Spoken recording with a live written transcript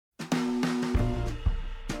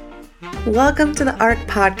Welcome to the ARC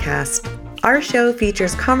Podcast. Our show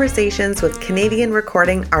features conversations with Canadian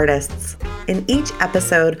recording artists. In each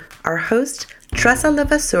episode, our host, Tressa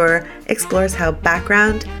Levasseur, explores how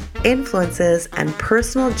background, influences, and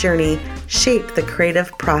personal journey shape the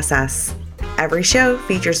creative process. Every show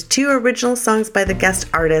features 2 original songs by the guest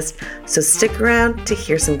artist, so stick around to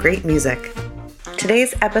hear some great music.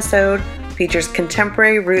 Today's episode features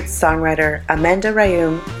contemporary roots songwriter Amanda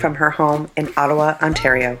Rheaume from her home in Ottawa,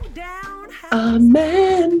 Ontario.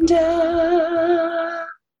 Amanda,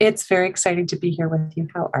 it's very exciting to be here with you.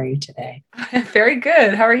 How are you today? Very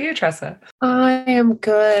good. How are you, Tressa? I am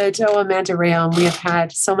good. Oh, Amanda Rheaume, we have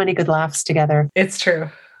had so many good laughs together. It's true.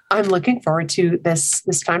 I'm looking forward to this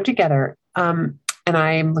time together. And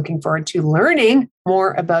I'm looking forward to learning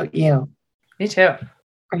more about you. Me too.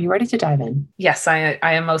 Are you ready to dive in? Yes, I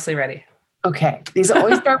am mostly ready. Okay. These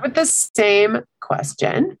always start with the same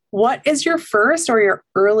question. What is your first or your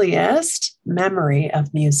earliest memory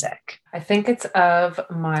of music? I think it's of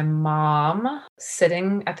my mom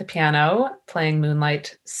sitting at the piano playing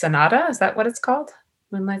Moonlight Sonata. Is that what it's called?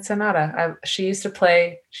 Moonlight Sonata. She used to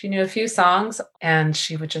play, she knew a few songs and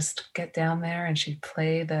she would just get down there and she'd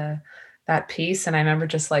play that piece. And I remember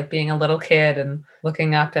just like being a little kid and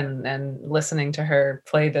looking up and listening to her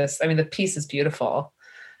play this. I mean, the piece is beautiful.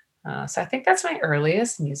 So I think that's my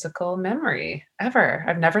earliest musical memory ever.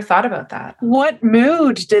 I've never thought about that. What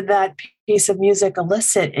mood did that piece of music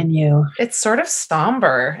elicit in you? It's sort of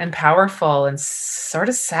somber and powerful and sort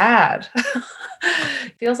of sad.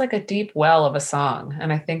 Feels like a deep well of a song.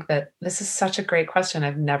 And I think that this is such a great question.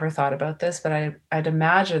 I've never thought about this, but I'd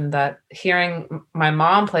imagine that hearing my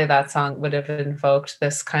mom play that song would have invoked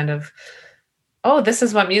this kind of, oh, this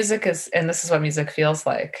is what music is, and this is what music feels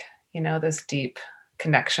like. You know, this deep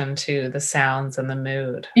connection to the sounds and the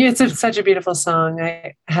mood. Yeah, it's such a beautiful song.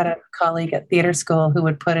 I had a colleague at theater school who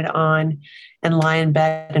would put it on and lie in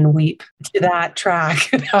bed and weep to that track.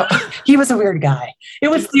 Oh. He was a weird guy. It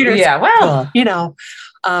was theater school, you know.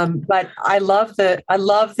 But I love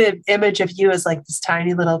the image of you as like this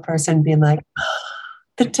tiny little person being like,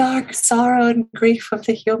 the dark sorrow and grief of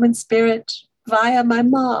the human spirit via my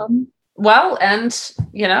mom. Well, and,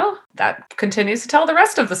 you know, that continues to tell the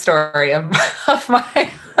rest of the story of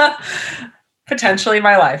my, potentially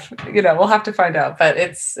my life. You know, we'll have to find out, but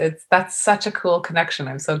that's such a cool connection.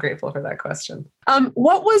 I'm so grateful for that question.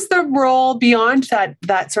 What was the role beyond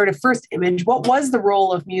that sort of first image? What was the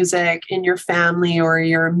role of music in your family or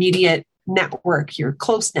your immediate network, your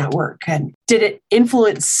close network? And did it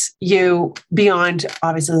influence you beyond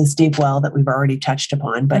obviously this deep well that we've already touched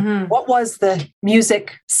upon? But What was the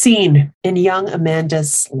music scene in young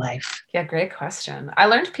Amanda's life? Yeah, great question. I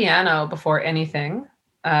learned piano before anything.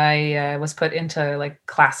 I was put into like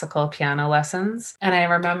classical piano lessons. And I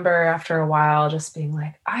remember after a while just being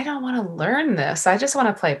like, I don't want to learn this. I just want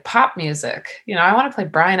to play pop music. You know, I want to play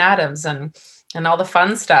Bryan Adams and all the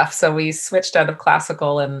fun stuff. So we switched out of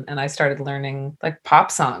classical and I started learning like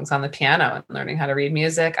pop songs on the piano and learning how to read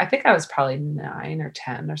music. I think I was probably 9 or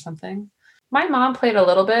 10 or something. My mom played a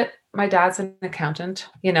little bit. My dad's an accountant.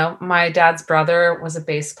 You know, my dad's brother was a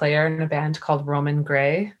bass player in a band called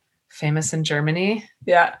Rheaume, famous in Germany.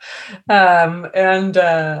 Yeah.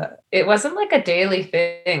 It wasn't like a daily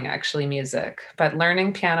thing, actually, music, but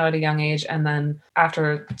learning piano at a young age. And then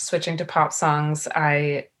after switching to pop songs,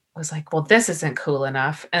 I was like, well, this isn't cool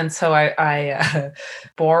enough. And so I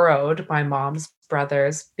borrowed my mom's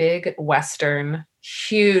brother's big Western,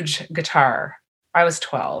 huge guitar. I was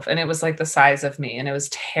 12 and it was like the size of me and it was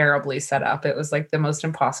terribly set up. It was like the most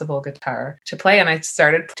impossible guitar to play. And I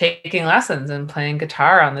started taking lessons and playing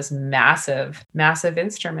guitar on this massive, massive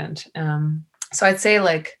instrument. So I'd say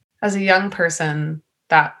like as a young person,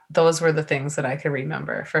 that those were the things that I could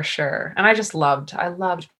remember for sure. And I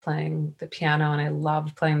loved playing the piano and I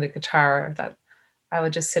loved playing the guitar. That I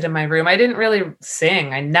would just sit in my room. I didn't really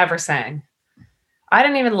sing. I never sang. I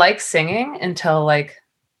didn't even like singing until like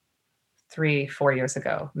 3-4 years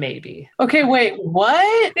ago, maybe. Okay, wait,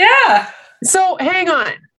 what? Yeah. So hang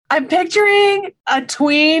on. I'm picturing a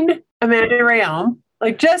tween Amanda Rheaume,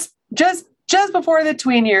 like just before the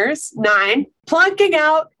tween years, 9, plunking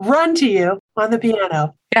out Run to You on the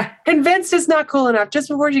piano. Yeah. Convinced it's not cool enough just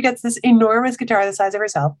before she gets this enormous guitar the size of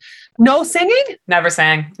herself. No singing? Never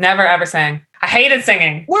sang. Never, ever sang. I hated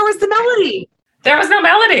singing. Where was the melody? There was no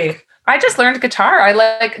melody. I just learned guitar.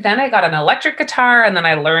 Then I got an electric guitar and then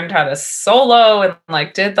I learned how to solo and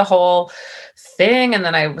like did the whole thing. And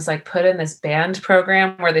then I was like put in this band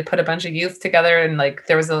program where they put a bunch of youth together and like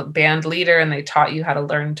there was a band leader and they taught you how to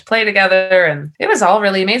learn to play together. And it was all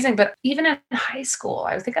really amazing. But even in high school,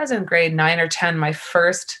 I think I was in grade 9 or 10, my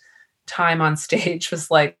first time on stage was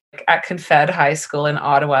like at Confed High School in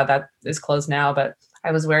Ottawa, that is closed now, but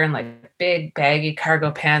I was wearing like big baggy cargo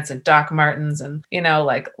pants and Doc Martens and,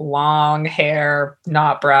 like long hair,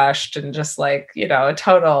 not brushed, and just like, a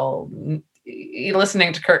total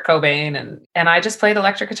listening to Kurt Cobain. And I just played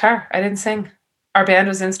electric guitar. I didn't sing. Our band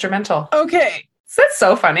was instrumental. Okay. That's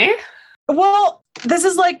so funny. Well, this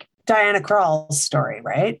is like Diana Krall's story,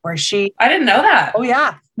 right? Where I didn't know that. Oh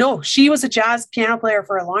yeah. No, she was a jazz piano player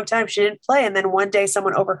for a long time. She didn't play. And then one day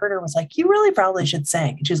someone overheard her and was like, you really probably should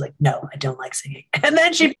sing. And she was like, no, I don't like singing. And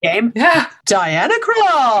then she became Diana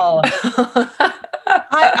Krall.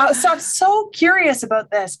 So I'm so curious about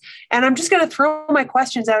this. And I'm just going to throw my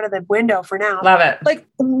questions out of the window for now. Love it. Like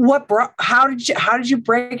how did you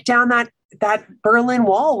break down that Berlin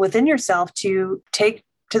Wall within yourself to take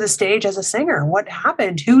to the stage as a singer? What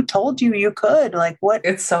happened? Who told you you could? Like what?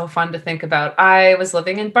 It's so fun to think about. I was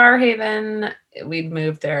living in Barrhaven. We'd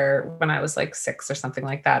moved there when I was like 6 or something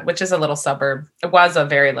like that, which is a little suburb. It was a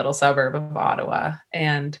very little suburb of Ottawa,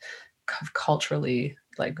 and culturally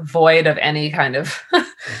like void of any kind of,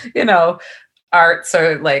 arts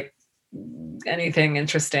or like anything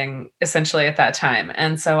interesting essentially at that time.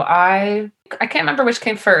 And so I can't remember which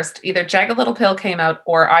came first. Either Jagged Little Pill came out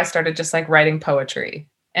or I started just like writing poetry.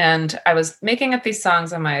 And I was making up these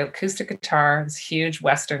songs on my acoustic guitar, this huge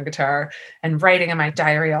Western guitar, and writing in my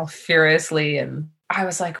diary all furiously. And I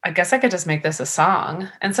was like, I guess I could just make this a song.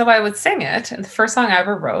 And so I would sing it. And the first song I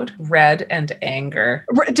ever wrote, Red and Anger.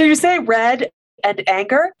 Did you say Red and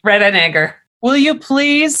Anger? Red and Anger. Will you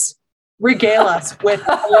please regale us with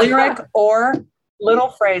a lyric or little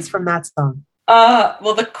phrase from that song?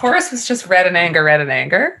 Well, the chorus was just red and anger, red and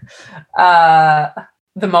anger.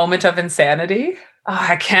 The moment of insanity. Oh,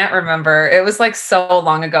 I can't remember. It was like so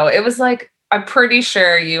long ago. It was like, I'm pretty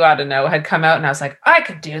sure You Ought to Know had come out and I was like, I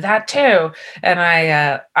could do that too. And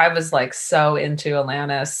I was like so into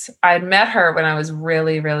Alanis. I'd met her when I was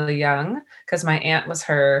really, really young because my aunt was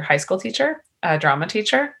her high school teacher, a drama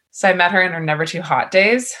teacher. So I met her in her Never Too Hot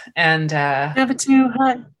days. And never too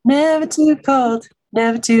hot, never too cold,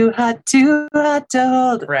 never too hot to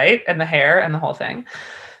hold. Right. And the hair and the whole thing.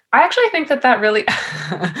 I actually think that really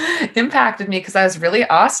impacted me because I was really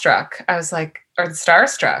awestruck. I was like, or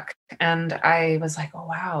starstruck. And I was like, oh,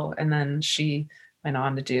 wow. And then she went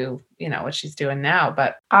on to do, what she's doing now.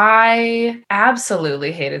 But I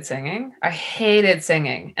absolutely hated singing. I hated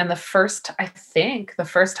singing. And the first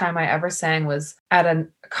time I ever sang was at a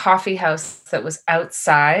coffee house that was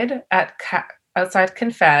outside outside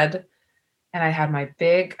Confed. And I had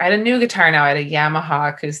a new guitar now. I had a Yamaha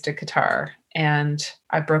acoustic guitar. And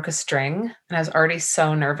I broke a string and I was already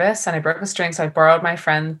so nervous and I broke a string. So I borrowed my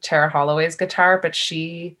friend Tara Holloway's guitar, but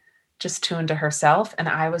she just tuned to herself. And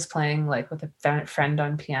I was playing like with a friend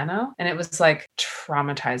on piano. And it was like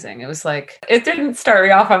traumatizing. It was like, it didn't start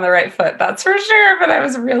me off on the right foot, that's for sure. But I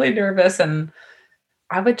was really nervous and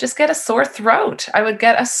I would just get a sore throat. I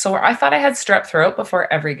thought I had strep throat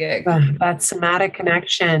before every gig. That somatic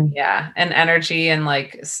connection. Yeah. And energy and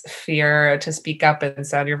like fear to speak up and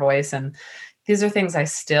sound your voice. And these are things I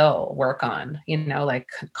still work on, like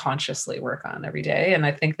consciously work on every day. And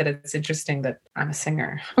I think that it's interesting that I'm a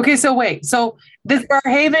singer. Okay. So wait, so this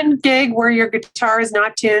Barrhaven gig where your guitar is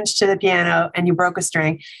not tuned to the piano and you broke a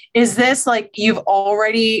string, is this like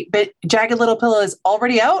Jagged Little Pill is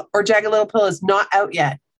already out or Jagged Little Pill is not out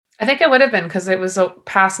yet? I think it would have been because it was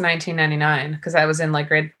past 1999 because I was in like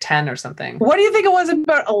grade 10 or something. What do you think it was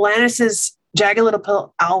about Alanis's Jagged Little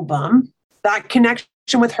Pill album, that connection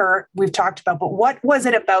with her we've talked about, but what was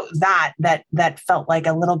it about that felt like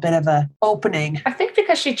a little bit of a opening? I think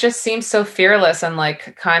because she just seemed so fearless and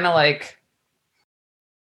like kind of like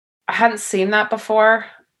I hadn't seen that before.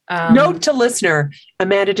 Note to listener,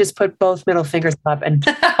 Amanda just put both middle fingers up and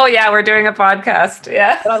oh yeah, we're doing a podcast.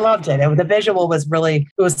 Yeah. I loved it. The visual was it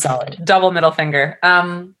was solid. Double middle finger.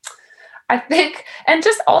 I think, and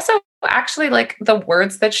just also actually like the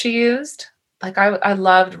words that she used. Like I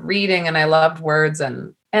loved reading and I loved words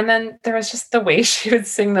and then there was just the way she would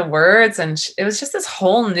sing the words and it was just this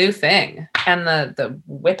whole new thing and the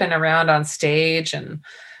whipping around on stage and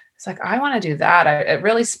it's like, I want to do that. It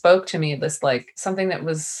really spoke to me, this like something that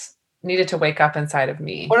was needed to wake up inside of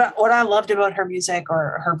me. What I loved about her music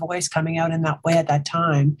or her voice coming out in that way at that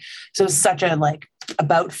time, so it was such a like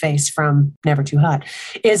about face from Never Too Hot,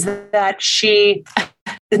 is that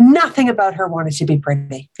nothing about her wanted to be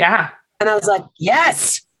pretty. Yeah. And I was like,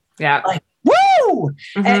 yes. Yeah. Like, woo!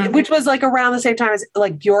 Mm-hmm. And which was like around the same time as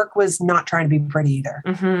like Bjork was not trying to be pretty either.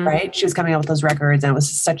 Mm-hmm. Right. She was coming out with those records and it was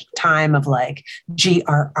such a time of like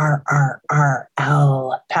GRRRRL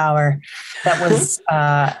power that was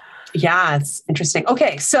Yeah, it's interesting.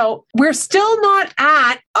 Okay, so we're still not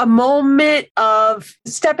at a moment of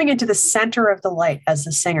stepping into the center of the light as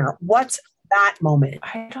the singer. What's that moment?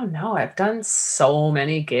 I don't know. I've done so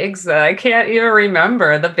many gigs that I can't even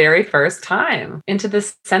remember the very first time into the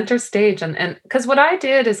center stage. And because what I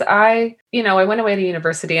did is I went away to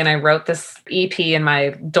university and I wrote this EP in my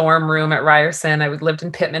dorm room at Ryerson. I lived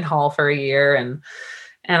in Pittman Hall for a year and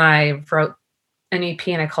I wrote an EP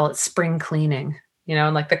and I call it Spring Cleaning.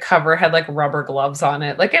 And like the cover had like rubber gloves on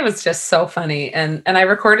it. Like it was just so funny. And I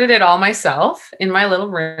recorded it all myself in my little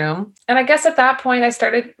room. And I guess at that point I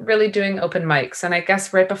started really doing open mics. And I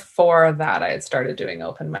guess right before that I had started doing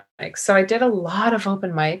open mics. So I did a lot of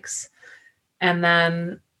open mics. And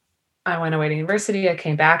then I went away to university. I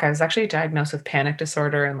came back. I was actually diagnosed with panic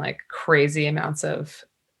disorder and like crazy amounts of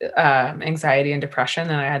anxiety and depression.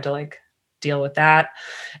 And I had to like deal with that.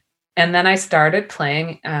 And then I started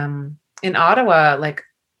playing in Ottawa, like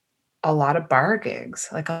a lot of bar gigs,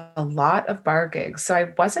 like a lot of bar gigs. So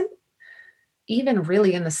I wasn't even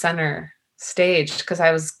really in the center stage because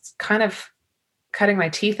I was kind of cutting my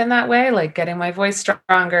teeth in that way, like getting my voice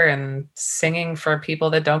stronger and singing for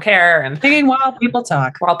people that don't care and singing while people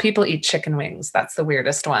talk. While people eat chicken wings. That's the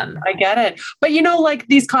weirdest one. I get it. But like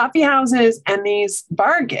these coffee houses and these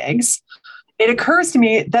bar gigs, it occurs to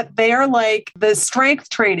me that they are like the strength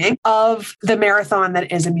training of the marathon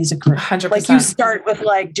that is a music career. 100%. Like you start with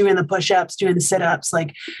like doing the push-ups, doing the sit-ups,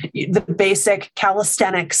 like the basic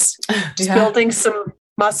calisthenics, just building some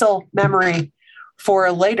muscle memory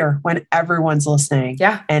for later when everyone's listening.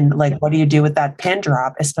 Yeah. And like, what do you do with that pin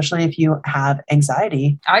drop, especially if you have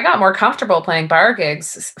anxiety? I got more comfortable playing bar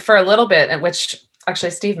gigs for a little bit, at which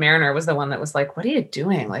actually Steve Mariner was the one that was like, what are you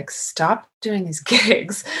doing? Like, stop doing these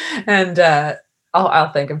gigs. And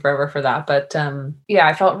I'll thank him forever for that. But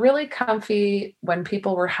I felt really comfy when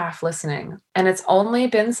people were half listening. And it's only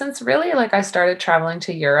been since really like I started traveling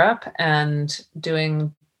to Europe and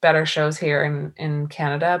doing better shows here in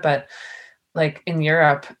Canada. But like in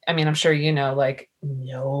Europe, I mean, I'm sure like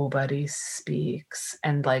nobody speaks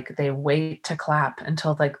and like they wait to clap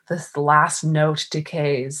until like this last note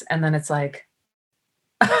decays. And then it's like,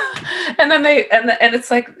 and then and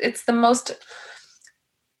it's like, it's the most,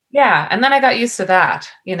 and then I got used to that,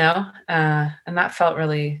 and that felt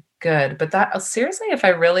really good. But that seriously, if I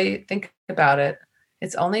really think about it,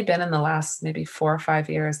 it's only been in the last maybe 4 or 5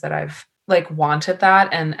 years that I've like wanted that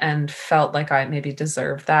and felt like I maybe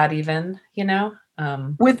deserved that even,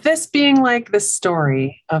 With this being like the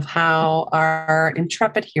story of how our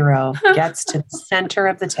intrepid hero gets to the center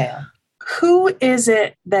of the tale, who is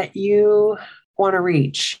it that you want to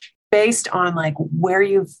reach based on like where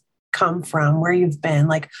you've come from, where you've been?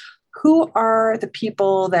 Like, who are the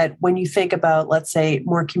people that when you think about, let's say,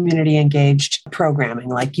 more community engaged programming,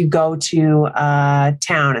 like you go to a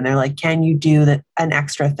town and they're like, can you do an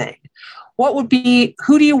extra thing? Who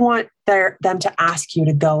do you want them to ask you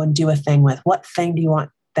to go and do a thing with? What thing do you want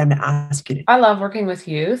them to ask you to do? I love working with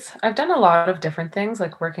youth. I've done a lot of different things,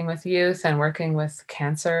 like working with youth and working with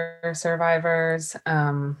cancer survivors.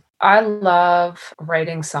 I love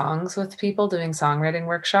writing songs with people, doing songwriting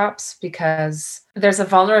workshops, because there's a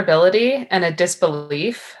vulnerability and a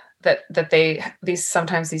disbelief that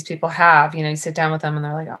sometimes these people have. You sit down with them and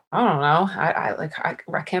they're like, I don't know.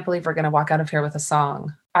 I can't believe we're going to walk out of here with a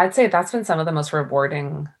song. I'd say that's been some of the most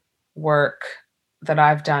rewarding work that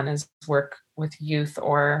I've done, is work with youth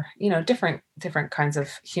or, different kinds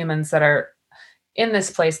of humans that are in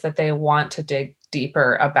this place that they want to dig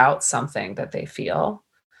deeper about something that they feel.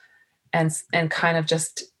 And kind of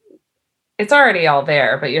just, it's already all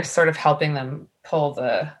there, but you're sort of helping them pull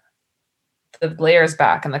the layers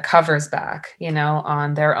back and the covers back,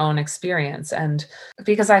 on their own experience. And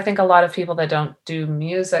because I think a lot of people that don't do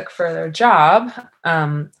music for their job,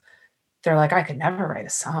 they're like, I could never write a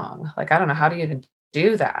song. Like, I don't know, how do you even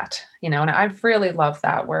do that? And I really love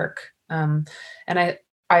that work. And I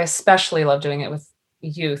especially love doing it with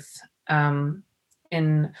youth,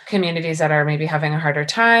 in communities that are maybe having a harder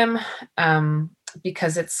time,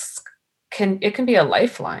 because it can be a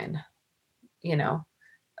lifeline,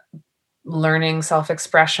 learning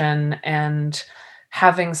self-expression and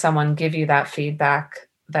having someone give you that feedback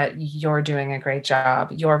that you're doing a great job.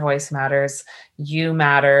 Your voice matters. You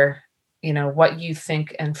matter. What you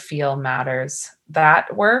think and feel matters.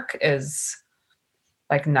 That work is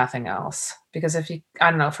like nothing else. Because I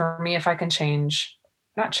don't know, for me, if I can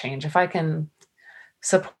if I can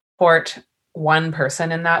support one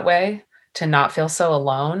person in that way to not feel so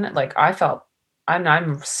alone, like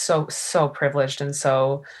I'm so privileged. And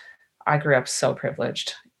so I grew up so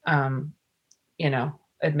privileged,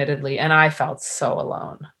 admittedly, and I felt so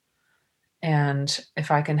alone. And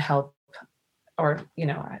if I can help, or,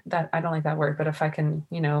 that I don't like that word, but if I can,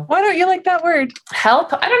 Why don't you like that word?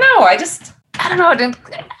 help, I don't know. I don't know.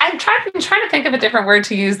 I'm trying to think of a different word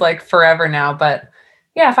to use, like forever now, but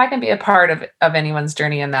yeah, if I can be a part of anyone's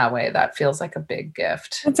journey in that way, that feels like a big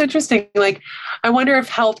gift. That's interesting. Like, I wonder if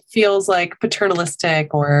help feels like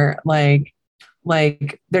paternalistic, or like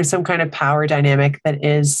there's some kind of power dynamic that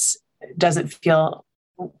doesn't feel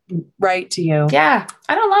right to you. Yeah,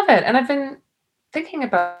 I don't love it. And I've been thinking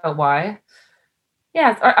about why.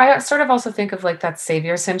 Yeah, I sort of also think of like that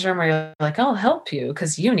savior syndrome where you're like, I'll help you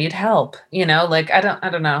because you need help, like I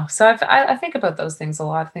don't know. So I think about those things a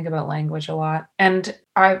lot, think about language a lot. And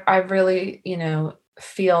I really,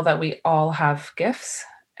 feel that we all have gifts,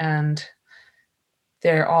 and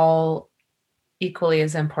they're all equally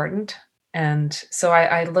as important. And so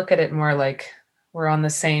I look at it more like we're on the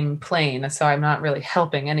same plane. So I'm not really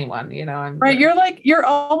helping anyone, Right. You're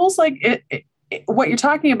almost like what you're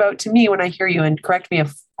talking about to me when I hear you, and correct me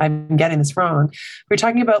if I'm getting this wrong. We're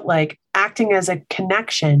talking about like acting as a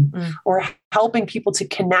connection, or helping people to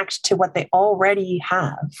connect to what they already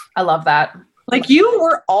have. I love that. Like, you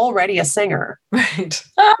were already a singer, right?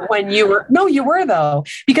 You were though,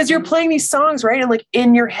 because you're playing these songs, right? And like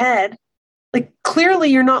in your head, like clearly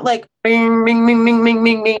you're not like bing, bing, bing, bing, bing,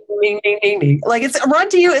 bing, bing, bing, bing, bing, bing. Like, it's Run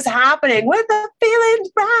to You is happening when the feeling's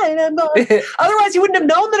right. Otherwise, you wouldn't have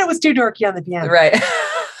known that it was too dorky on the piano. Right.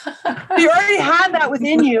 You already had that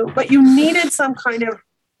within you, but you needed some kind of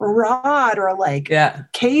rod or like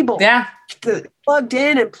cable. Yeah. Plugged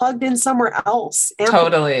in somewhere else.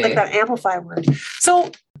 Totally. Like that amplify word.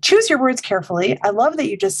 So choose your words carefully. I love that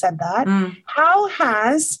you just said that. How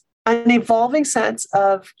has an evolving sense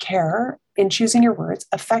of care in choosing your words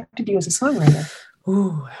affected you as a songwriter?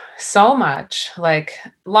 Ooh, so much. Like,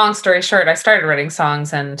 long story short, I started writing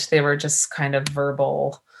songs and they were just kind of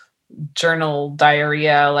verbal journal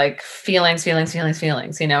diarrhea, like feelings,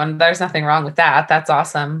 and there's nothing wrong with that. That's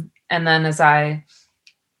awesome. And then as I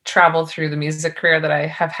traveled through the music career that I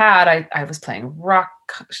have had, I was playing rock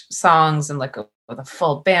songs and like with a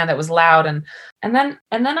full band that was loud. And then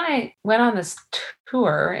I went on this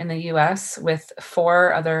tour in the US with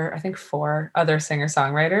four other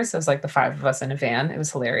singer-songwriters. It was like the five of us in a van. It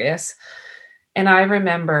was hilarious. And I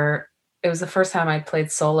remember it was the first time I'd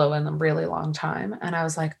played solo in a really long time. And I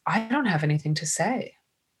was like, I don't have anything to say.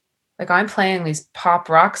 Like, I'm playing these pop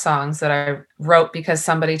rock songs that I wrote because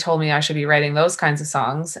somebody told me I should be writing those kinds of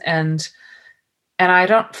songs. And I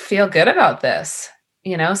don't feel good about this.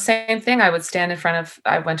 Same thing. I went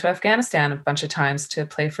to Afghanistan a bunch of times to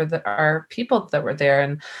play for our people that were there.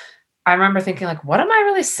 And I remember thinking, like, what am I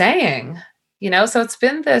really saying? So it's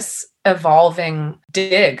been this evolving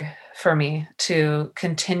dig for me to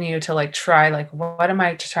continue to like try, like, what am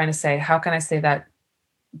I trying to say? How can I say that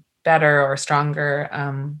better or stronger?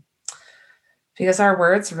 Because our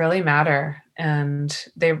words really matter and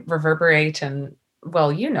they reverberate. And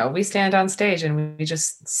well, we stand on stage and we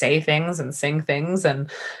just say things and sing things,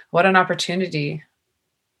 and what an opportunity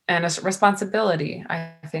and a responsibility,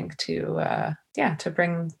 I think, to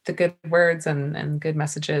bring the good words and good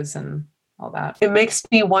messages and all that. It makes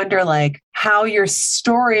me wonder, like, how your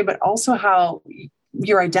story, but also how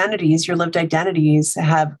your identities, your lived identities,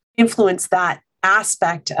 have influenced that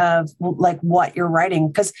aspect of like what you're writing.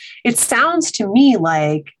 Because it sounds to me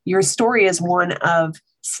like your story is one of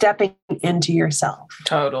stepping into yourself.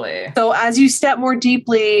 Totally. So as you step more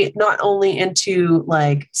deeply, not only into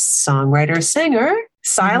like songwriter, singer,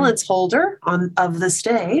 silence holder of the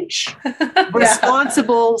stage,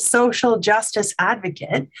 responsible social justice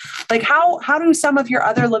advocate, like how do some of your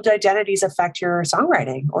other lived identities affect your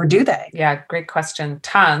songwriting, or do they? Yeah, great question.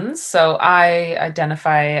 Tons. So I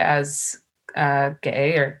identify as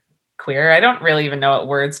gay or queer. I don't really even know what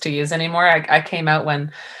words to use anymore. I came out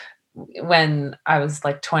when I was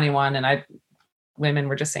like 21, and women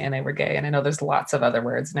were just saying they were gay. And I know there's lots of other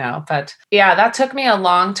words now, but yeah, that took me a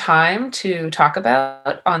long time to talk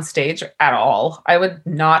about on stage at all. I would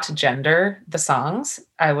not gender the songs.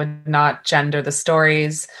 I would not gender the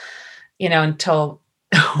stories, until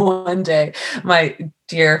one day my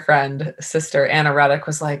dear friend, sister, Anna Ruddock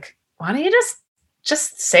was like, why don't you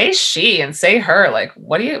just say she and say her? Like,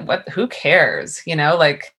 who cares?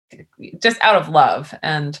 Like, just out of love.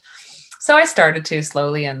 And so I started to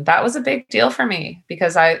slowly, and that was a big deal for me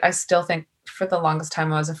because I still think for the longest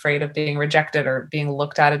time I was afraid of being rejected or being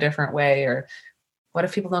looked at a different way, or what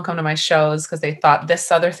if people don't come to my shows because they thought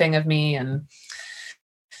this other thing of me. And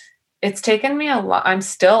it's taken me a lot. I'm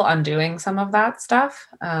still undoing some of that stuff,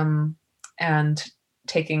 and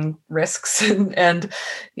taking risks and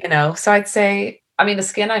so I'd say I mean, The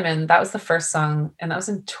Skin I'm In, that was the first song, and that was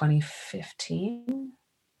in 2015,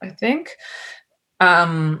 I think.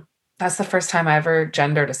 That's the first time I ever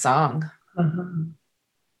gendered a song.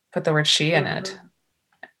 Put the word she in it.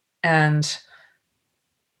 And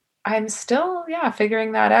I'm still,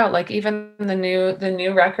 figuring that out. Like even the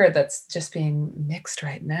new record that's just being mixed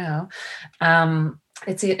right now.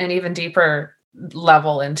 It's an even deeper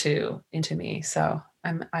level into me. So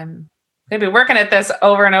I'm gonna be working at this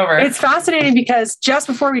over and over. It's fascinating because just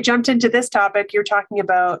before we jumped into this topic, you're talking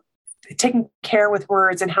about taking care with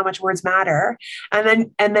words and how much words matter.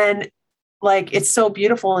 And then like, it's so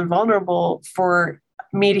beautiful and vulnerable for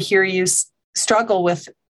me to hear you struggle with,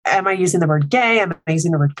 am I using the word gay? Am I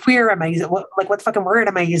using the word queer? Am I using what fucking word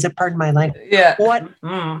am I using? Pardon my language. Yeah. What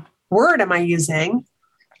word am I using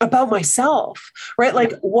about myself? Right?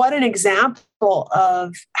 Like, what an example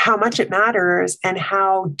of how much it matters and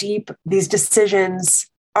how deep these decisions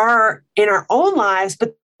are in our own lives,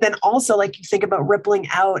 but then also, like, you think about rippling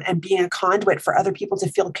out and being a conduit for other people to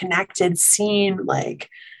feel connected, seen, like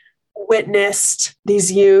witnessed,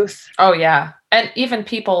 these youth. Oh yeah. And even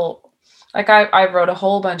people, like I wrote a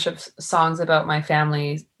whole bunch of songs about my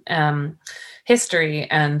family history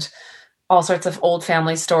and all sorts of old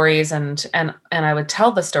family stories, and I would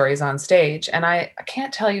tell the stories on stage. And I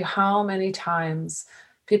can't tell you how many times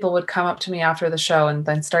people would come up to me after the show and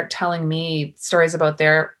then start telling me stories about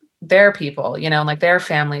their people, like their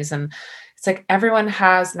families. And it's like everyone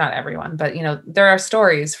has, not everyone, but there are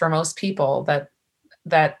stories for most people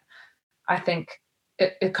that I think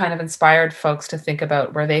it kind of inspired folks to think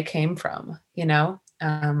about where they came from,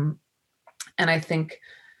 and I think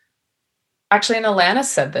actually, and Alana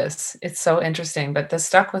said this, it's so interesting, but this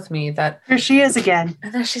stuck with me that here she is again.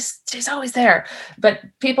 And then she's always there. But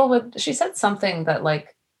she said something that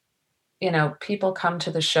like, people come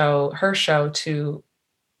to her show to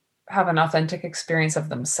have an authentic experience of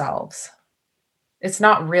themselves. It's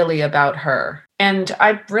not really about her. And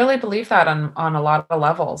I really believe that on a lot of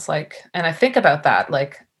levels. Like, and I think about that,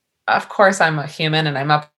 like, of course I'm a human and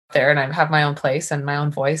I'm up there and I have my own place and my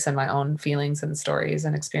own voice and my own feelings and stories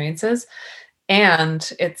and experiences. And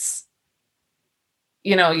it's,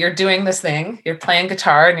 you're doing this thing, you're playing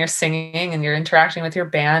guitar and you're singing and you're interacting with your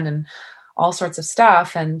band and all sorts of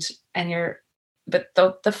stuff. But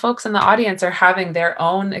the folks in the audience are having their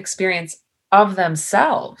own experience of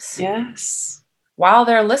themselves. Yes. While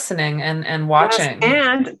they're listening and watching. Yes.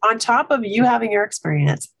 And on top of you having your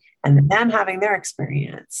experience and them having their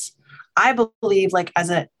experience, I believe, like,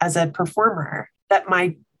 as a performer, that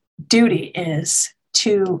my duty is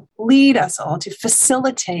to lead us all, to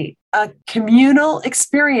facilitate a communal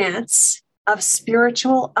experience of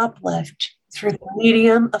spiritual uplift through the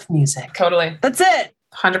medium of music. Totally. That's it.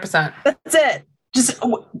 100%. That's it. Just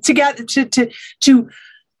together to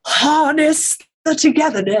harness the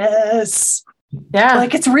togetherness. Yeah.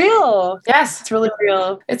 Like, it's real. Yes. It's really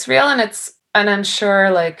real. It's real. And I'm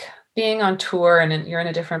sure, like, being on tour and you're in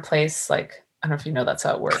a different place, like, I don't know if you know that's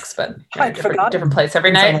how it works, but you're in a different place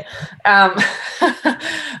every night.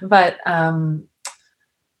 But I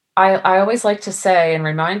always like to say and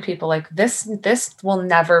remind people, like, this will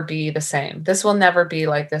never be the same. This will never be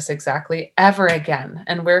like this exactly ever again.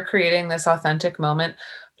 And we're creating this authentic moment.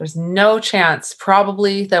 There's no chance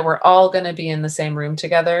probably that we're all going to be in the same room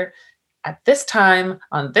together at this time,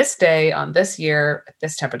 on this day, on this year, at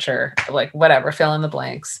this temperature, like whatever, fill in the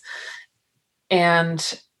blanks.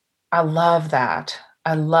 And I love that.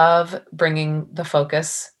 I love bringing the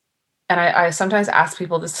focus. And I sometimes ask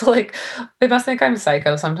people this to, like, they must think I'm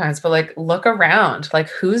psycho sometimes, but like, look around, like,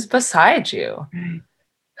 who's beside you? Right.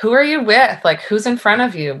 Who are you with? Like, who's in front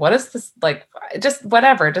of you? What is this? Like, just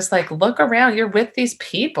whatever, just like, look around. You're with these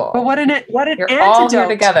people. But what an You're antidote all here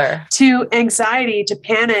together. To anxiety, to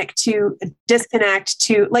panic, to disconnect,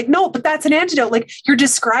 to, like, no, but that's an antidote. Like, you're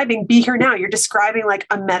describing be here now. You're describing like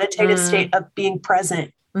a meditative state of being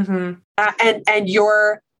present. Mm-hmm. And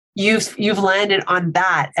you've landed on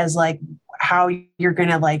that as like how you're going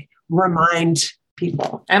to, like, remind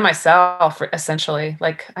people and myself, essentially.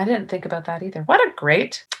 Like, I didn't think about that either.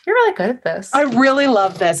 You're really good at this. I really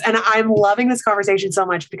love this. And I'm loving this conversation so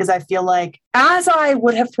much because I feel like, as I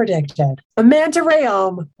would have predicted, Amanda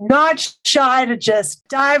Rheaume, not shy to just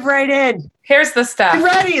dive right in. Here's the stuff. Be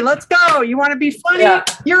ready. Let's go. You want to be funny? Yeah.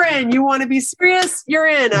 You're in. You want to be serious? You're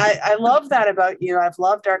in. I love that about you. I've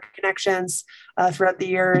loved our connections throughout the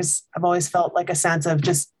years. I've always felt like a sense of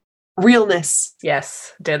just realness.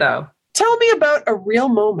 Yes. Ditto. Tell me about a real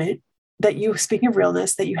moment that you, speaking of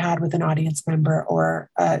realness, that you had with an audience member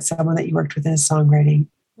or someone that you worked with in songwriting.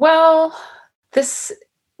 Well, this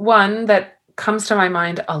one that comes to my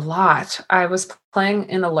mind a lot, I was playing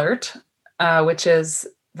in Alert which is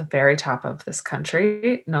the very top of this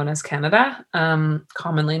country, known as Canada,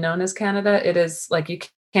 commonly known as Canada. It is like you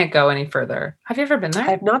can't go any further. Have you ever been there?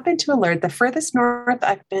 I've not been to Alert. The furthest north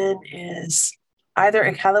I've been is either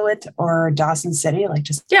Iqaluit or Dawson City, like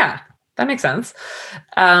just. Yeah, that makes sense.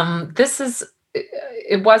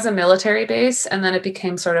 It was a military base, and then it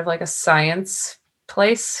became sort of like a science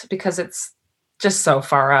place because it's just so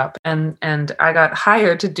far up. And I got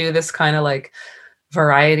hired to do this kind of like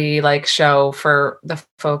variety like show for the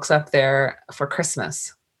folks up there for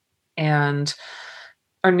Christmas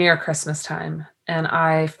or near Christmas time. And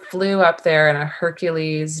I flew up there in a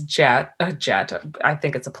Hercules jet. I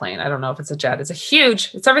think it's a plane. I don't know if it's a jet.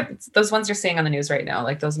 It's those ones you're seeing on the news right now,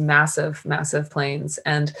 like those massive, massive planes.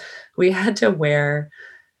 And we had to wear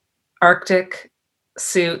Arctic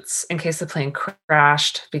suits in case the plane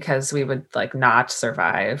crashed because we would like not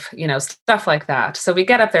survive, stuff like that. So we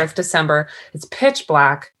get up there, it's December, it's pitch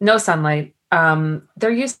black, no sunlight.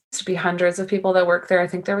 There used to be hundreds of people that work there. I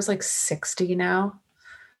think there was like 60 now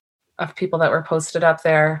of people that were posted up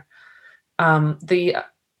there. The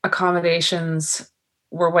accommodations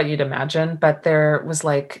were what you'd imagine, but there was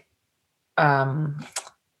like the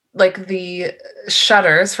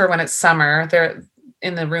shutters for when it's summer, they're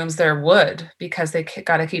in the rooms, they're wood because they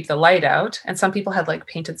got to keep the light out. And some people had like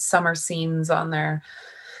painted summer scenes on there,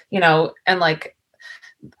 and like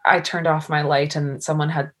I turned off my light and someone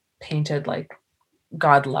had painted like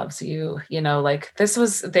God loves you, like this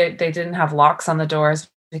was, they didn't have locks on the doors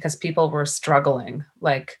because people were struggling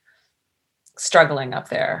up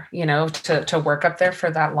there, to work up there for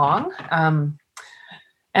that long.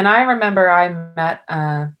 And I remember I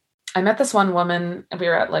met this one woman, and we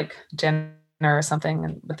were at like dinner or something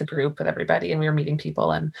and with the group with everybody, and we were meeting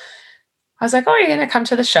people, and I was like, oh, are you going to come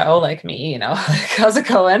to the show like me, like, how's it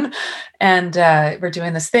going? And we're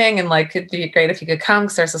doing this thing, and like it'd be great if you could come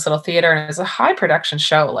because there's this little theater and it's a high production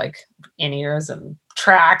show, like in-ears and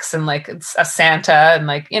tracks and like it's a Santa and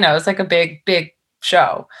like, it's like a big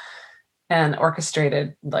show and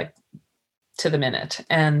orchestrated like to the minute.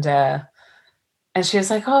 And she was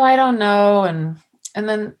like, oh, I don't know. And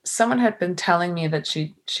then someone had been telling me that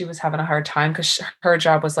she was having a hard time because her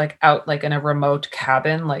job was like out like in a remote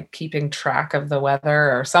cabin, like keeping track of the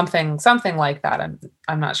weather or something like that.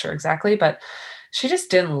 I'm not sure exactly, but she just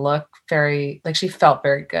didn't look she felt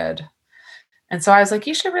very good. And so I was like,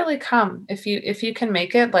 you should really come if you can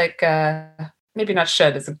make it. Like maybe not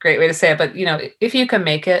should is a great way to say it, but if you can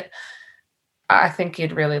make it, I think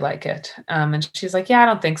you'd really like it. And she's like, yeah, I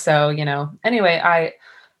don't think so. Anyway, I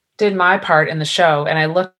did my part in the show and I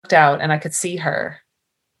looked out and I could see her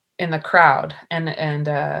in the crowd and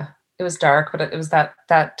it was dark, but it was that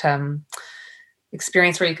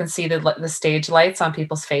experience where you can see the stage lights on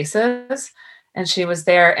people's faces. And she was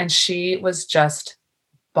there and she was just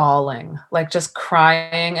bawling, like just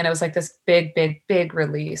crying. And it was like this big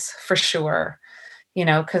release for sure,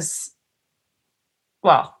 because,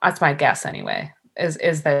 well, that's my guess anyway,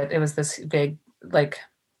 is that it was this big, like,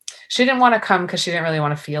 she didn't want to come because she didn't really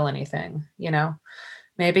want to feel anything,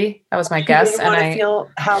 maybe that was my guess. And I feel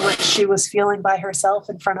how much she was feeling by herself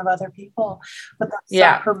in front of other people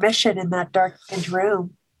without permission in that darkened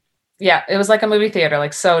room. Yeah. It was like a movie theater,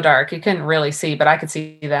 like so dark. You couldn't really see, but I could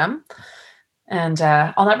see them. And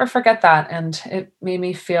I'll never forget that. And it made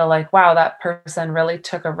me feel like, wow, that person really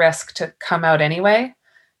took a risk to come out anyway,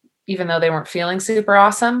 even though they weren't feeling super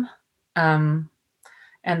awesome.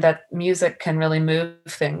 And that music can really move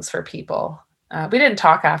things for people. We didn't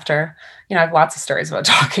talk after, I have lots of stories about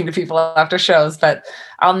talking to people after shows, but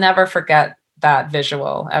I'll never forget that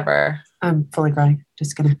visual ever. I'm fully crying.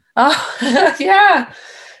 Just kidding. Oh, yeah.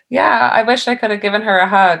 Yeah. I wish I could have given her a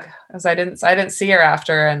hug as I didn't see her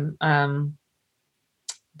after. And,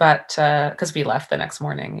 but, cause we left the next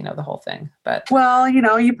morning, the whole thing, but. Well,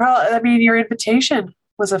 your invitation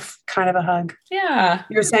was a kind of a hug. Yeah.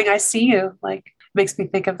 You're saying, I see you, like, makes me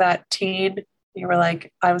think of that teen. You were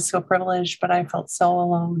like, I was so privileged, but I felt so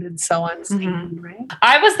alone and so unseen, mm-hmm. Right?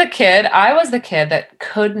 I was the kid that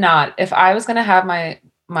could not, if I was going to have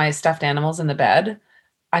my stuffed animals in the bed,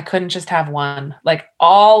 I couldn't just have one. Like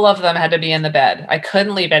all of them had to be in the bed. I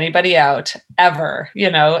couldn't leave anybody out ever,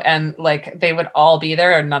 and like they would all be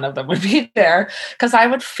there or none of them would be there because I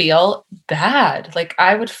would feel bad. Like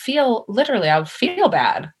I would feel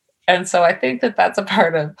bad. And so I think that that's a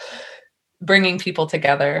part of bringing people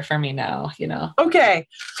together for me now, Okay.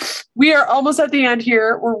 We are almost at the end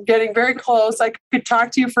here. We're getting very close. I could talk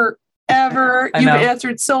to you forever. You've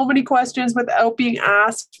answered so many questions without being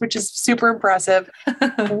asked, which is super impressive.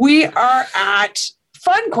 We are at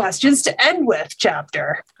fun questions to end with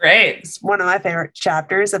chapter. Great. It's one of my favorite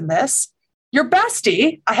chapters in this. Your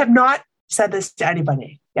bestie, I have not said this to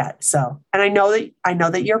anybody yet. So, and I know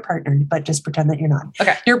that you're partnered, but just pretend that you're not.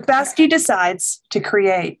 Okay. Your bestie decides to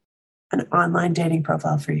create an online dating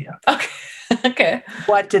profile for you. Okay. Okay.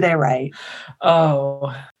 What do they write?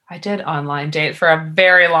 Oh, I did online date for a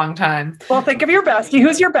very long time. Well, think of your bestie.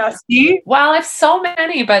 Who's your bestie? Well, I have so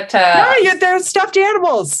many, but There's stuffed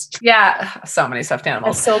animals. yeah, so many stuffed I have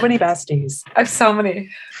animals. so many besties. I have so many.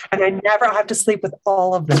 And I never have to sleep with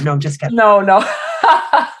all of them. No, I'm just kidding. No.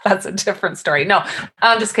 That's a different story. No,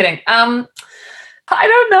 I'm just kidding. I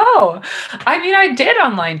don't know. I mean, I did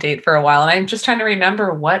online date for a while, and I'm just trying to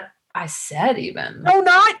remember what I said even. No,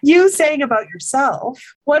 not you saying about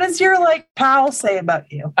yourself. What does your pal say about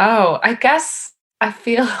you? Oh, I guess I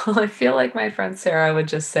feel like my friend Sarah would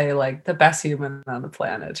just say the best human on the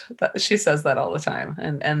planet. She says that all the time,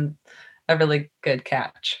 and a really good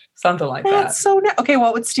catch. Something like that. That's so nice. Okay,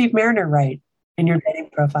 what would Steve Mariner write in your dating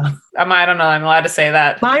profile? I don't know. I'm allowed to say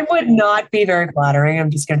that. Mine would not be very flattering. I'm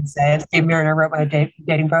just going to say if Steve Mariner wrote my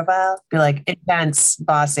dating profile, be like intense,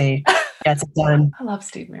 bossy, gets it done. I love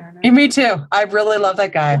Steve Mariner. Me too. I really love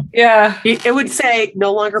that guy. Yeah. It would say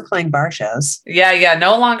no longer playing bar shows. Yeah.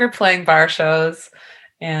 No longer playing bar shows.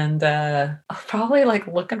 And probably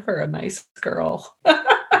looking for a nice girl.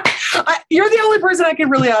 You're the only person I can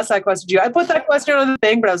really ask that question to. I put that question on the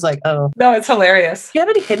thing, but I was like, oh. No, it's hilarious. Do you have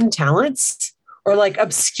any hidden talents or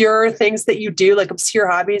obscure things that you do, obscure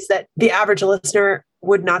hobbies that the average listener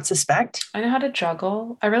would not suspect? I know how to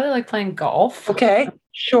juggle. I really like playing golf. Okay.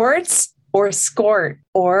 Shorts or skirt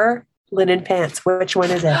or linen pants? Which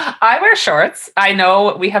one is it? I wear shorts. I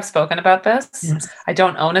know we have spoken about this. Yes. I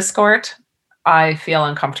don't own a skirt. I feel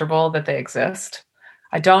uncomfortable that they exist.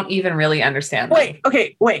 I don't even really understand them.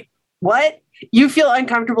 Wait. What? You feel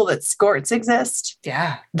uncomfortable that skirts exist?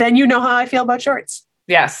 Yeah. Then you know how I feel about shorts.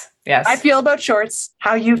 Yes. I feel about shorts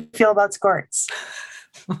how you feel about skirts.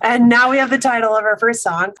 And now we have the title of our first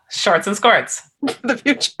song. Shorts and skirts. The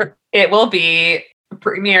future. It will be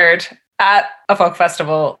premiered at a folk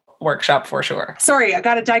festival workshop for sure. Sorry, I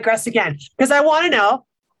got to digress again because I want to know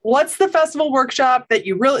what's the festival workshop that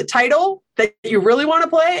you really want to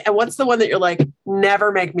play, and what's the one that you're like,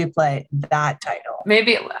 never make me play that title?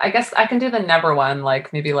 Maybe, I guess I can do the never one,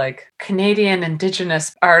 maybe Canadian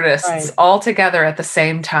Indigenous artists all together at the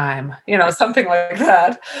same time, something like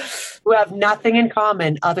that. Who have nothing in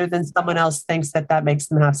common other than someone else thinks that makes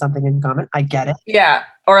them have something in common. I get it. Yeah.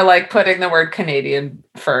 Or putting the word Canadian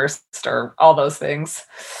first or all those things.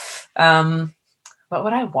 What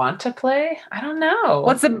would I want to play? I don't know.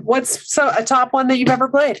 What's a top one that you've ever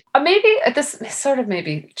played? Maybe this sort of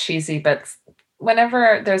maybe cheesy, but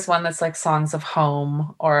whenever there's one that's songs of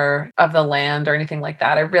home or of the land or anything like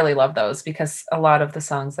that, I really love those because a lot of the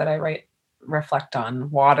songs that I write reflect on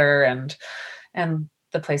water and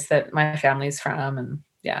the place that my family's from. And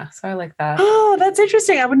yeah, so I like that. Oh, that's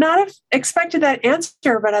interesting. I would not have expected that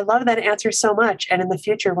answer, but I love that answer so much. And in the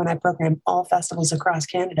future, when I program all festivals across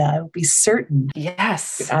Canada, I will be certain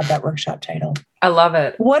yes to add that workshop title. I love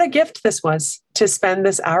it. What a gift this was to spend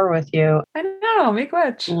this hour with you. I know,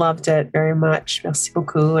 miigwech. Loved it very much. Merci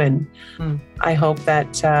beaucoup. And I hope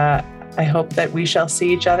that we shall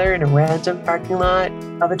see each other in a random parking lot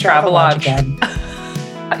of a Travelodge again.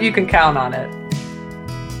 You can count on it.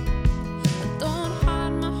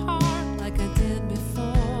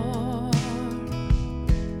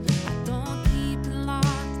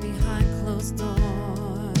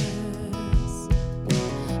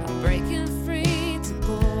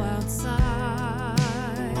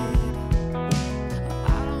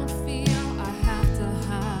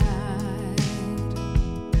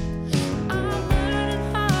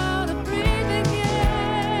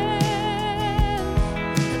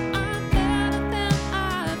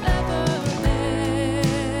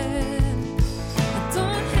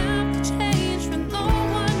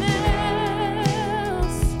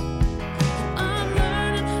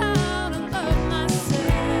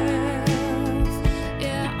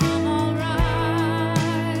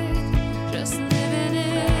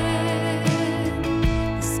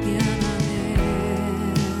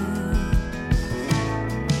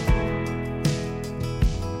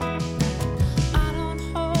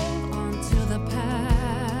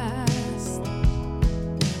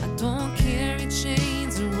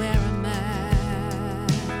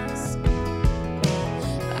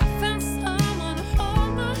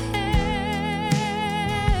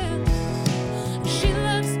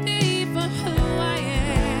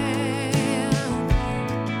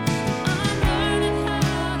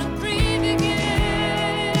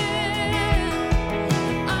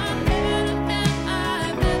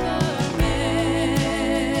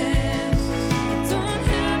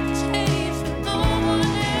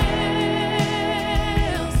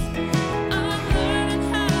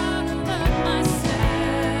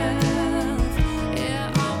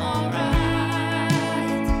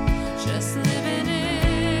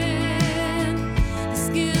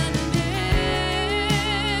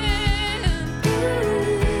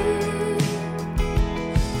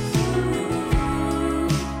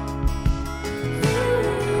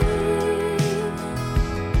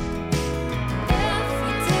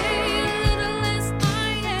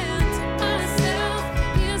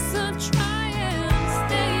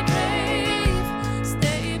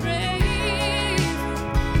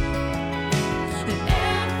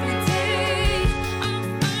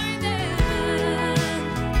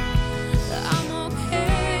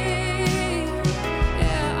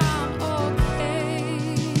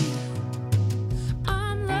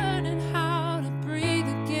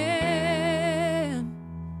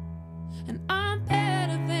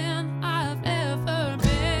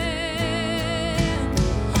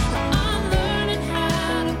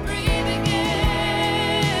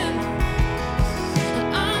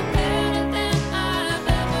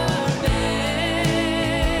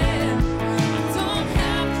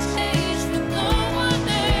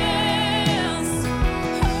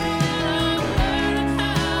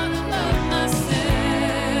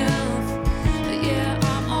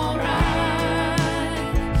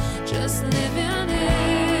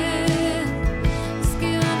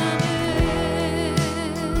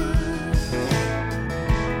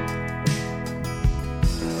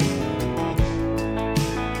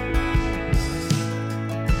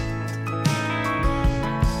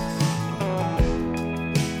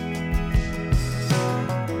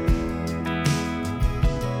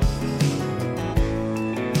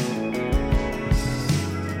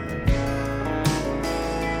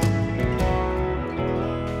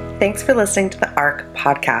 thanks for listening to the ARC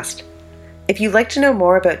podcast. If you'd like to know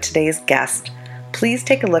more about today's guest, please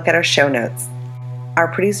take a look at our show notes. Our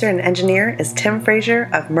producer and engineer is Tim Fraser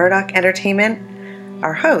of Murdoch Entertainment.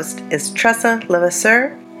 Our host is Tressa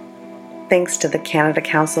Levasseur. Thanks to the Canada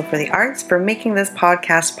Council for the Arts for making this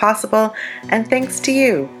podcast possible, and thanks to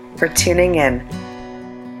you for tuning in.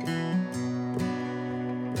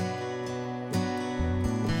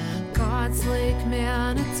 God's Lake,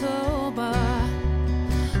 Manitoba,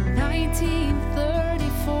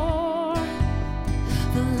 1934,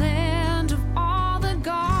 the land of all the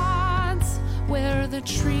gods, where the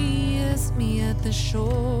trees meet the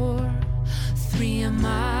shore, 3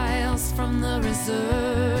 miles from the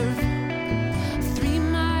reserve, 3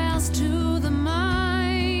 miles to the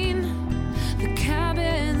mine. The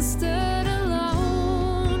cabin stood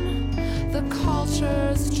alone, the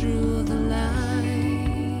cultures drew the line.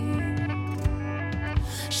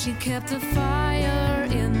 She kept a fire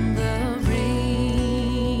in the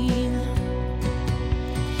rain.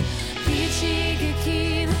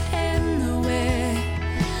 Bichigakin and the way,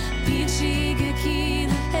 Bichigakin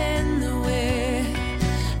and the way,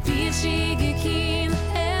 Bichigakin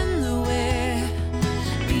and the way,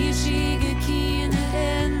 Bichigakin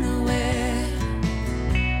and the way.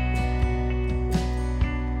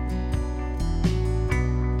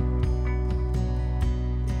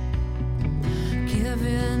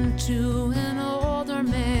 Given to an older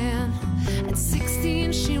man. At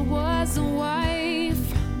 16 she was a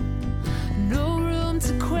wife. No room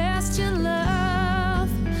to question love,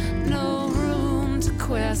 no room to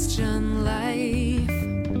question life.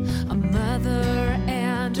 A mother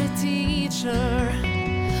and a teacher,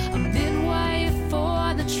 a midwife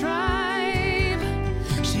for the tribe.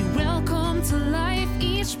 She welcomed to life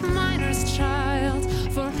each miner's child.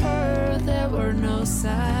 For her there were no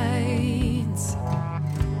signs.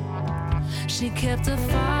 She kept a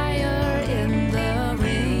fire in the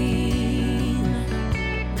rain.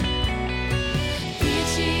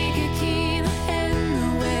 Bichigakin and the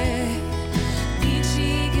way,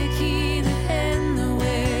 Bichigakin and the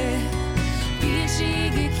way,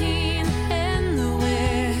 Bichigakin and the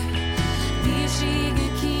way,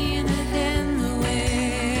 Bichigakin and the way.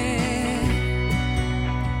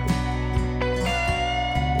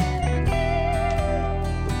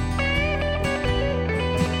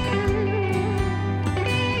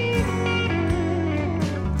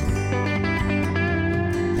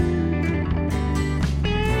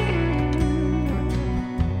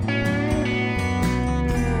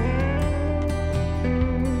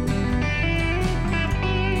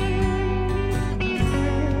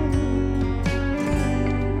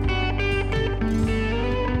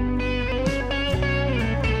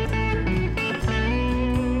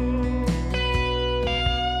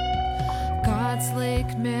 God's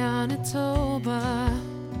Lake, Manitoba,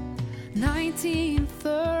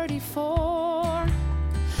 1934.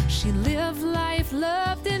 She lived life,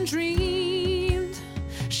 loved and dreamed.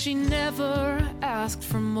 She never asked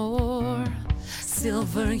for more.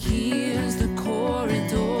 Silver years, the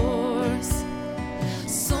corridors.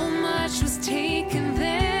 So much was taken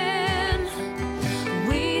then,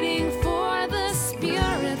 waiting for the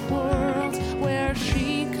spirit world where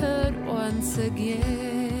she could once again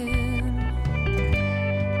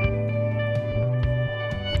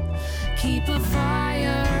keep a fire.